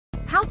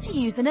How to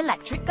use an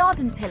electric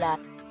garden tiller.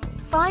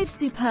 5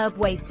 superb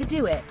ways to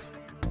do it.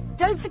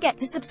 Don't forget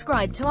to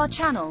subscribe to our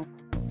channel.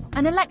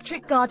 An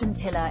electric garden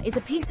tiller is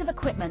a piece of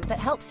equipment that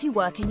helps you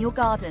work in your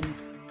garden.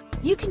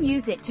 You can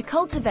use it to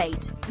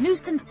cultivate,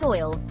 loosen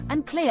soil,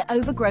 and clear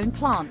overgrown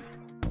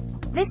plants.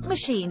 This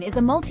machine is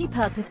a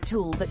multi-purpose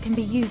tool that can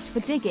be used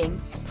for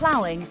digging,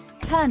 plowing,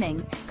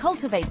 turning,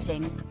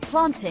 cultivating,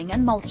 planting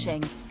and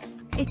mulching.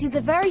 It is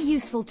a very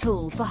useful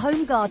tool for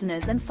home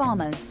gardeners and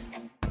farmers.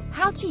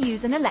 How to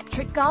use an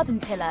electric garden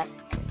tiller.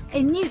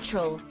 In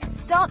neutral,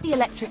 start the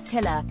electric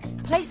tiller,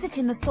 place it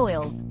in the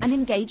soil, and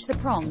engage the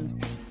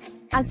prongs.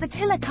 As the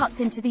tiller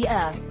cuts into the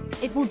earth,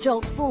 it will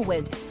jolt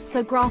forward,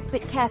 so grasp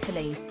it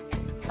carefully.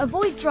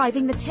 Avoid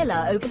driving the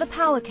tiller over the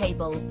power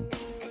cable.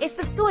 If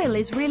the soil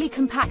is really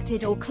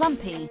compacted or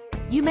clumpy,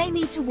 you may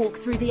need to walk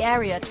through the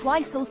area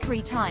twice or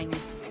 3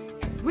 times.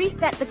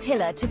 Reset the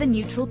tiller to the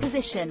neutral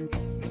position.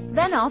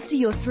 Then after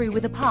you're through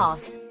with a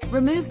pass,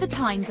 remove the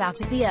tines out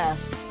of the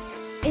earth.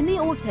 In the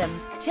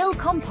autumn, till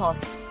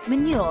compost,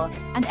 manure,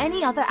 and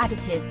any other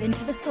additives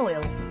into the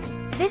soil.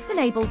 This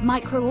enables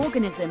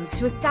microorganisms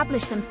to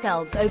establish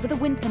themselves over the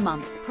winter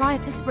months prior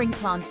to spring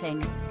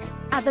planting.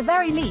 At the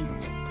very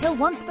least, till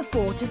once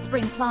before to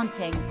spring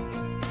planting.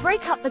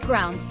 Break up the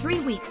ground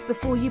 3 weeks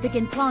before you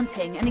begin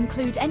planting and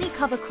include any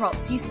cover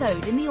crops you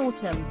sowed in the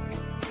autumn.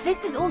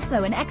 This is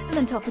also an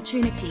excellent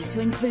opportunity to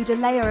include a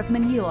layer of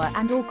manure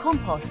and/or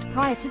compost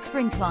prior to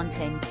spring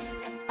planting.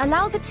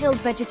 Allow the tilled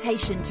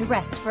vegetation to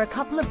rest for a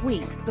couple of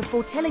weeks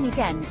before tilling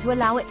again to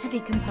allow it to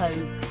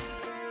decompose.